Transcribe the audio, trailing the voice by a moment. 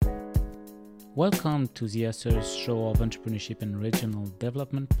Welcome to the ASER's Show of Entrepreneurship and Regional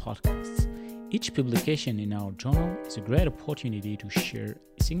Development podcasts. Each publication in our journal is a great opportunity to share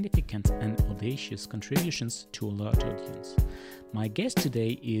significant and audacious contributions to a large audience. My guest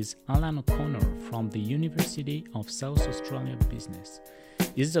today is Alan O'Connor from the University of South Australia Business.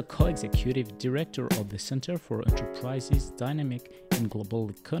 He is the co-executive director of the Centre for Enterprises, Dynamic and Global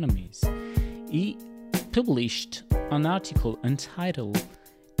Economies. He published an article entitled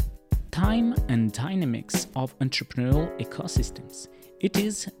Time and Dynamics of Entrepreneurial Ecosystems. It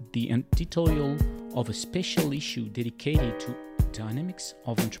is the editorial of a special issue dedicated to dynamics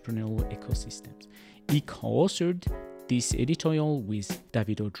of entrepreneurial ecosystems. He co-authored this editorial with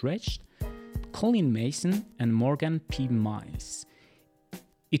David Odrecht, Colin Mason, and Morgan P. Miles.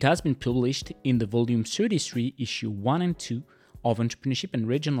 It has been published in the volume 33, issue 1 and 2 of Entrepreneurship and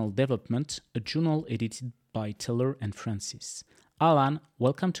Regional Development, a journal edited by Taylor and Francis. Alan,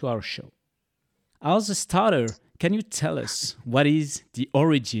 welcome to our show. As a starter, can you tell us what is the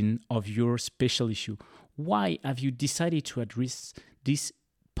origin of your special issue? Why have you decided to address this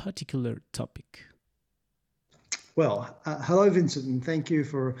particular topic? Well, hello, Vincent, and thank you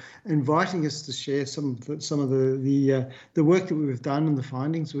for inviting us to share some of the work that we've done and the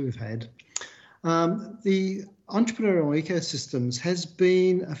findings we've had. The entrepreneurial ecosystems has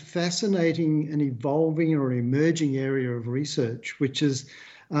been a fascinating and evolving or emerging area of research, which has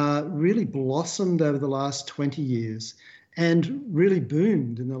really blossomed over the last 20 years and really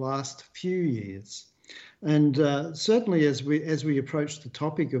boomed in the last few years. And certainly as we approach the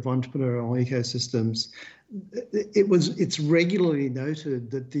topic of entrepreneurial ecosystems, it's regularly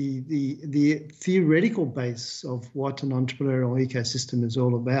noted that the theoretical base of what an entrepreneurial ecosystem is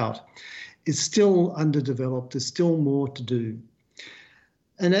all about is still underdeveloped. There's still more to do.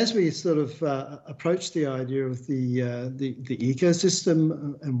 And as we sort of approach the idea of the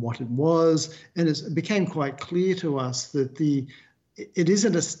ecosystem and what it was, and it became quite clear to us that it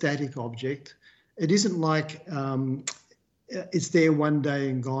isn't a static object. It isn't like it's there one day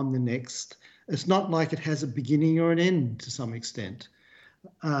and gone the next. It's not like it has a beginning or an end to some extent.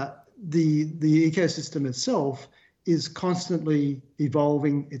 The ecosystem itself is constantly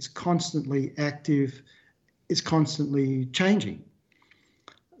evolving, it's constantly active, it's constantly changing.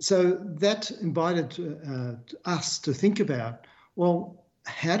 So that invited us to think about, well,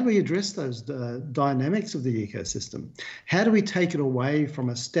 how do we address those dynamics of the ecosystem? How do we take it away from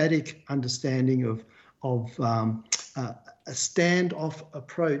a static understanding of a standoff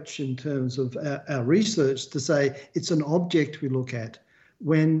approach in terms of our research to say it's an object we look at,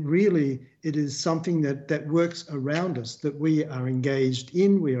 when really it is something that works around us, that we are engaged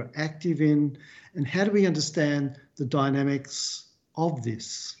in, we are active in, and how do we understand the dynamics of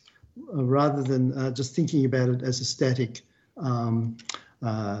this rather than just thinking about it as a static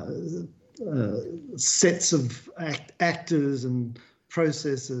sets of actors and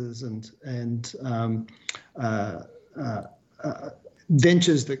processes and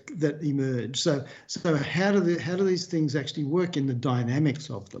ventures that emerge. So how do these things actually work in the dynamics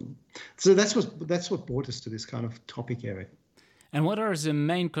of them? So that's what brought us to this kind of topic area. And what are the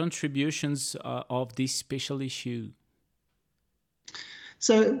main contributions of this special issue?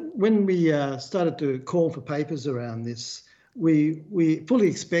 So when we started to call for papers around this, we fully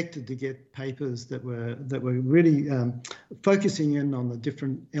expected to get papers that were really focusing in on the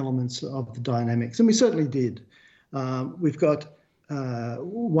different elements of the dynamics, and we certainly did. We've got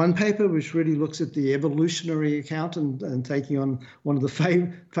one paper which really looks at the evolutionary account and taking on one of the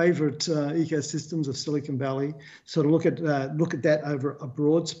favorite ecosystems of Silicon Valley, sort of look at that over a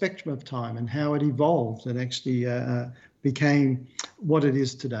broad spectrum of time and how it evolved and actually became what it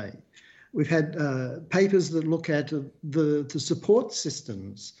is today. We've had papers that look at the support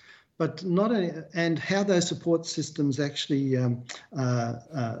systems, but and how those support systems actually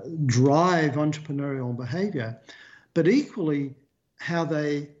drive entrepreneurial behaviour, but equally how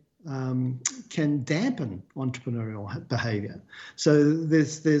they can dampen entrepreneurial behaviour. So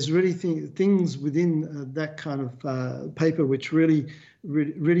there's really things within that kind of paper which really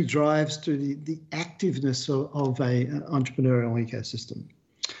drives to the activeness of a entrepreneurial ecosystem.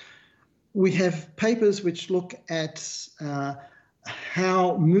 We have papers which look at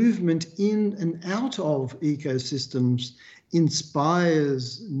how movement in and out of ecosystems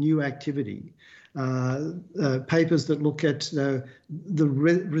inspires new activity. Papers that look at the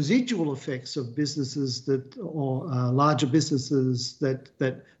residual effects of businesses or larger businesses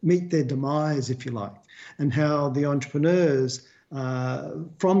that meet their demise, if you like, and how the entrepreneurs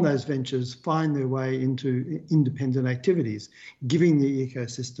from those ventures find their way into independent activities, giving the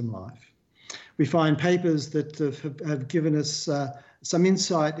ecosystem life. We find papers that have given us some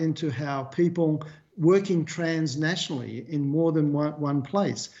insight into how people working transnationally in more than one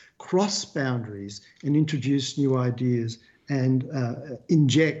place cross boundaries and introduce new ideas and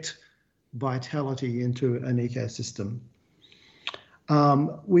inject vitality into an ecosystem.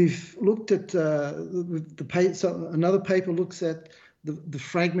 We've looked at another paper looks at the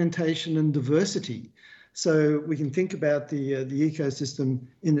fragmentation and diversity. So we can think about the ecosystem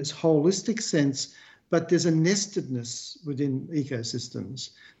in its holistic sense, but there's a nestedness within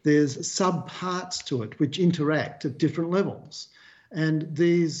ecosystems. There's subparts to it which interact at different levels. And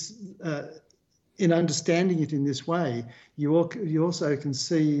these, in understanding it in this way, you also can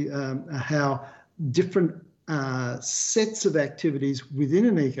see how different sets of activities within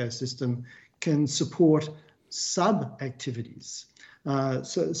an ecosystem can support sub-activities.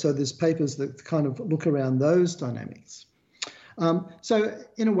 So there's papers that kind of look around those dynamics. So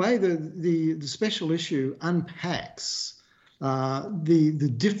in a way, the special issue unpacks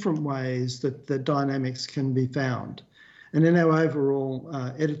the different ways that the dynamics can be found. And in our overall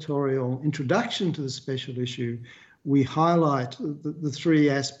editorial introduction to the special issue, we highlight the three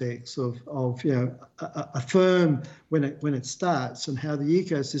aspects of a firm when it starts and how the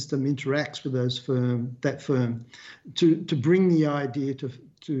ecosystem interacts with that firm to bring the idea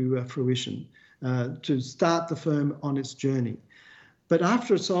to fruition, to start the firm on its journey. But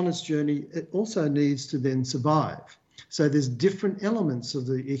after it's on its journey, it also needs to then survive. So there's different elements of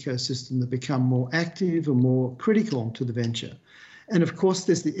the ecosystem that become more active and more critical to the venture. And of course,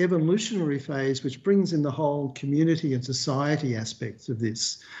 there's the evolutionary phase, which brings in the whole community and society aspects of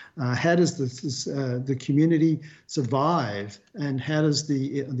this. How does the community survive, and how does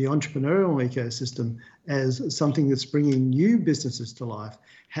the entrepreneurial ecosystem, as something that's bringing new businesses to life,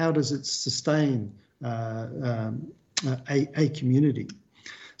 how does it sustain a community?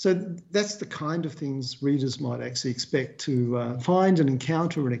 So that's the kind of things readers might actually expect to find and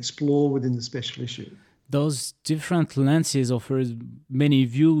encounter and explore within the special issue. Those different lenses offer many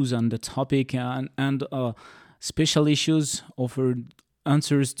views on the topic, and special issues offer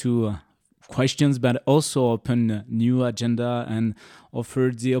answers to questions, but also open a new agenda and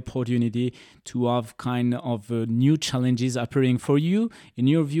offer the opportunity to have kind of new challenges appearing for you. In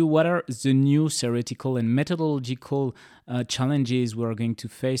your view, what are the new theoretical and methodological challenges we're going to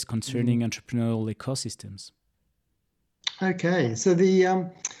face concerning entrepreneurial ecosystems? Okay, so the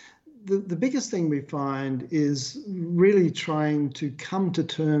biggest thing we find is really trying to come to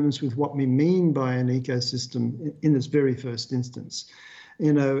terms with what we mean by an ecosystem in its very first instance.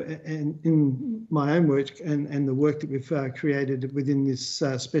 And in my own work and the work that we've created within this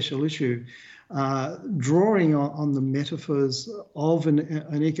special issue, drawing on the metaphors of an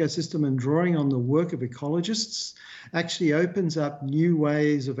ecosystem and drawing on the work of ecologists actually opens up new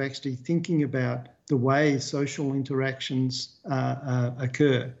ways of actually thinking about the way social interactions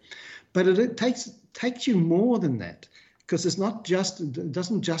occur. But it takes you more than that, because it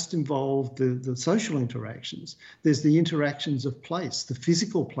doesn't just involve the social interactions. There's the interactions of place, the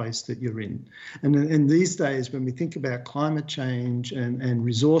physical place that you're in. And these days, when we think about climate change and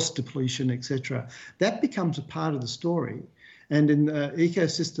resource depletion, etc., that becomes a part of the story. And in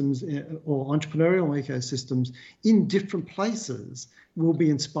ecosystems or entrepreneurial ecosystems in different places will be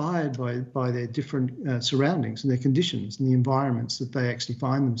inspired by their different surroundings and their conditions and the environments that they actually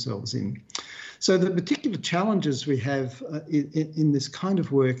find themselves in. So the particular challenges we have in this kind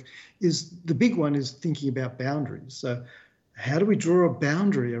of work is, the big one is thinking about boundaries. So how do we draw a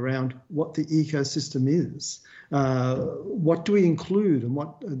boundary around what the ecosystem is? What do we include and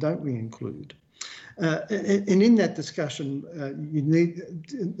what don't we include? And in that discussion, you need,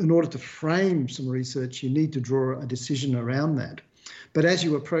 in order to frame some research, you need to draw a decision around that. But as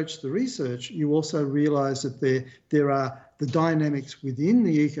you approach the research, you also realize that there are the dynamics within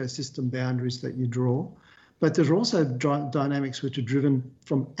the ecosystem boundaries that you draw, but there's also dynamics which are driven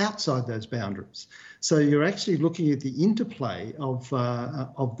from outside those boundaries. So you're actually looking at the interplay of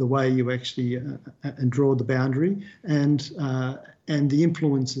the way you actually and draw the boundary and the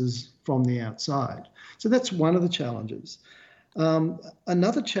influences from the outside. So that's one of the challenges.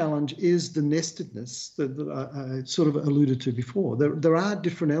 Another challenge is the nestedness that I sort of alluded to before. There are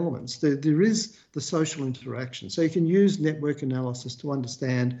different elements. There is the social interaction. So you can use network analysis to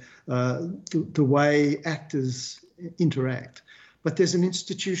understand the way actors interact. But there's an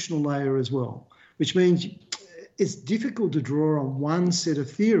institutional layer as well, which means it's difficult to draw on one set of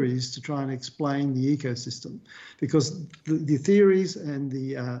theories to try and explain the ecosystem, because the theories and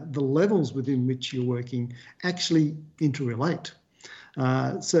the levels within which you're working actually interrelate.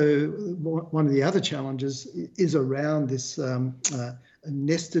 So one of the other challenges is around this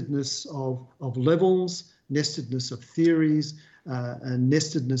nestedness of levels, nestedness of theories,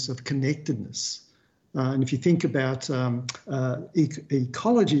 nestedness of connectedness. And if you think about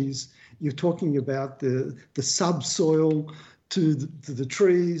ecologies, you're talking about the subsoil to the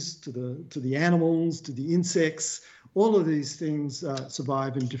trees, to the animals, to the insects. All of these things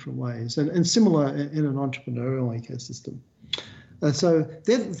survive in different ways, and similar in an entrepreneurial ecosystem. So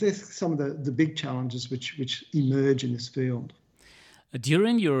they're some of the big challenges which emerge in this field.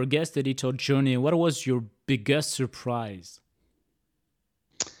 During your guest editor journey, what was your biggest surprise?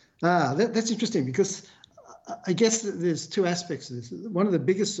 That's interesting, because I guess there's two aspects of this. One of the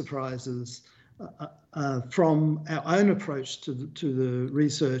biggest surprises from our own approach to the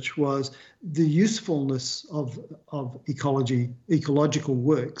research was the usefulness of ecological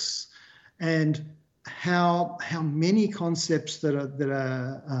works, and how many concepts that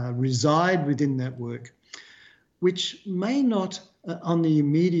reside within that work, which may not on the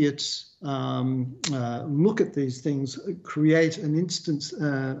immediate look at these things create an instant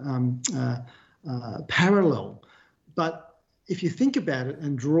parallel, but if you think about it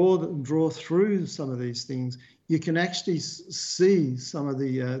and draw through some of these things, you can actually see some of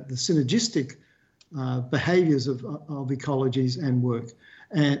the synergistic behaviours of ecologies and work,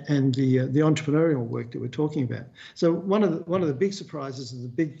 and the entrepreneurial work that we're talking about. So one of the big surprises and the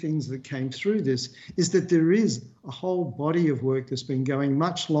big things that came through this is that there is a whole body of work that's been going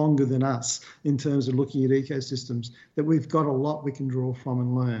much longer than us in terms of looking at ecosystems, that we've got a lot we can draw from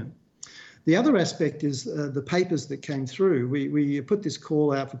and learn. The other aspect is the papers that came through. We put this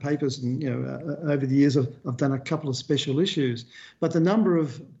call out for papers, and over the years I've done a couple of special issues, but the number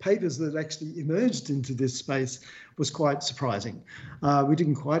of papers that actually emerged into this space was quite surprising. We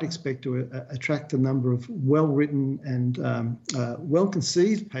didn't quite expect to attract the number of well-written and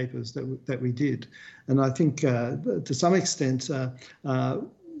well-conceived papers that we did, and I think to some extent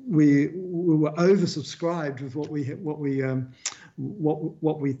we were oversubscribed with what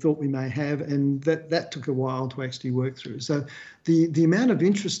we thought we may have, and that took a while to actually work through. So the amount of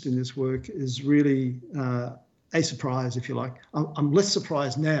interest in this work is really a surprise, if you like. I'm less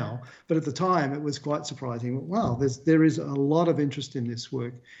surprised now, but at the time it was quite surprising. Wow, there is a lot of interest in this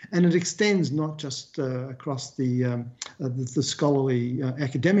work, and it extends not just across the scholarly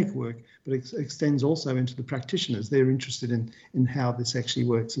academic work, but it extends also into the practitioners. They're interested in how this actually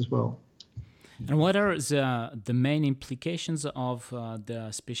works as well. And what are the main implications of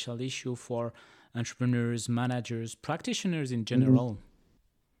the special issue for entrepreneurs, managers, practitioners in general?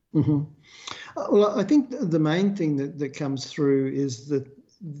 Mm-hmm. Well, I think the main thing that comes through is that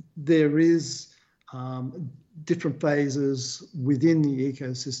there is different phases within the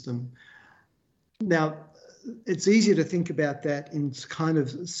ecosystem. Now, it's easier to think about that in kind of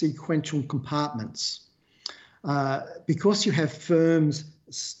sequential compartments. Because you have firms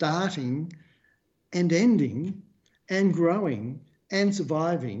starting and ending and growing and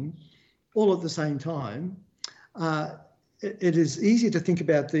surviving all at the same time, it is easy to think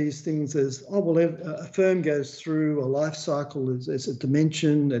about these things as, oh, well, a firm goes through a life cycle, there's a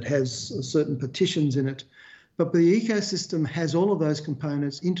dimension, it has certain partitions in it, but the ecosystem has all of those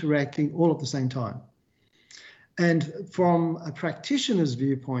components interacting all at the same time. And from a practitioner's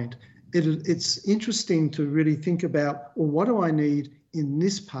viewpoint, it's interesting to really think about, well, what do I need in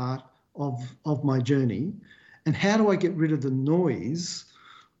this part of my journey, and how do I get rid of the noise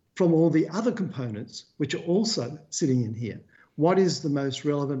from all the other components which are also sitting in here? What is the most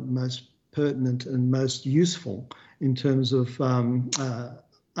relevant, most pertinent, and most useful in terms of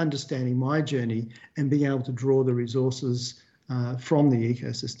understanding my journey and being able to draw the resources from the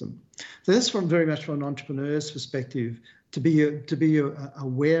ecosystem? So that's very much from an entrepreneur's perspective, to be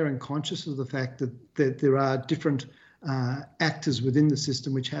aware and conscious of the fact that there are different actors within the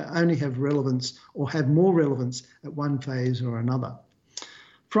system which only have relevance or have more relevance at one phase or another.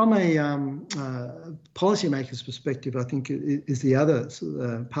 From a policymaker's perspective, I think is the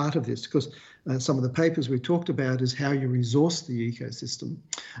other part of this, because some of the papers we talked about is how you resource the ecosystem,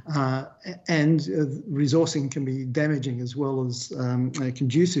 and resourcing can be damaging as well as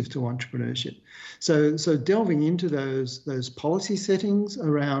conducive to entrepreneurship. So delving into those policy settings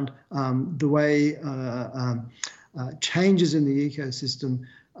around the way changes in the ecosystem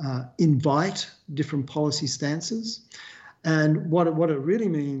invite different policy stances. And what it really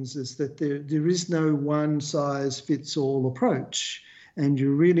means is that there is no one-size-fits-all approach, and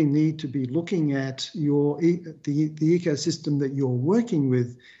you really need to be looking at the ecosystem that you're working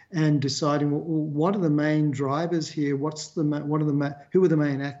with and deciding, well, what are the main drivers here? Who are the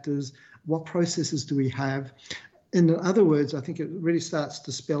main actors? What processes do we have? In other words, I think it really starts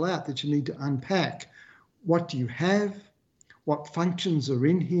to spell out that you need to unpack what do you have, what functions are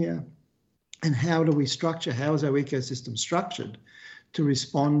in here, And how do we structure, how is our ecosystem structured to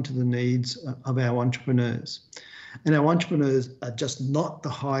respond to the needs of our entrepreneurs? And our entrepreneurs are just not the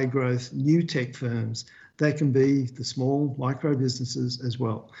high growth new tech firms. They can be the small micro businesses as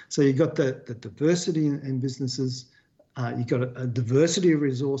well. So you've got the diversity in businesses, you've got a diversity of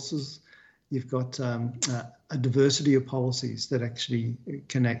resources, you've got a diversity of policies that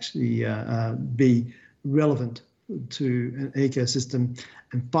can be relevant to an ecosystem,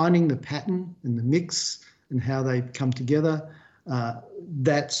 and finding the pattern and the mix and how they come together.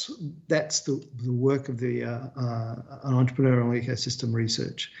 That's the work of the an entrepreneurial ecosystem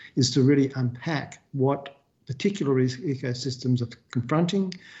research, is to really unpack what particular ecosystems are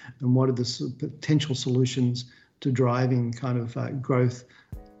confronting and what are the potential solutions to driving kind of growth,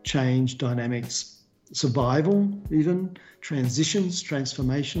 change, dynamics, survival, even transitions,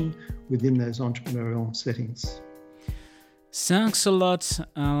 transformation within those entrepreneurial settings. Thanks a lot,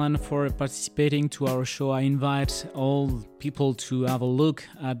 Alan, for participating to our show. I invite all people to have a look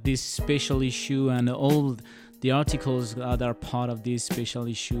at this special issue and all the articles that are part of this special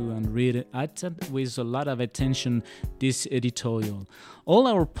issue and read it with a lot of attention, this editorial. All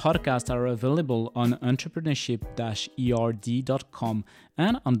our podcasts are available on entrepreneurship-erd.com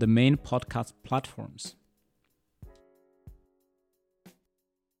and on the main podcast platforms.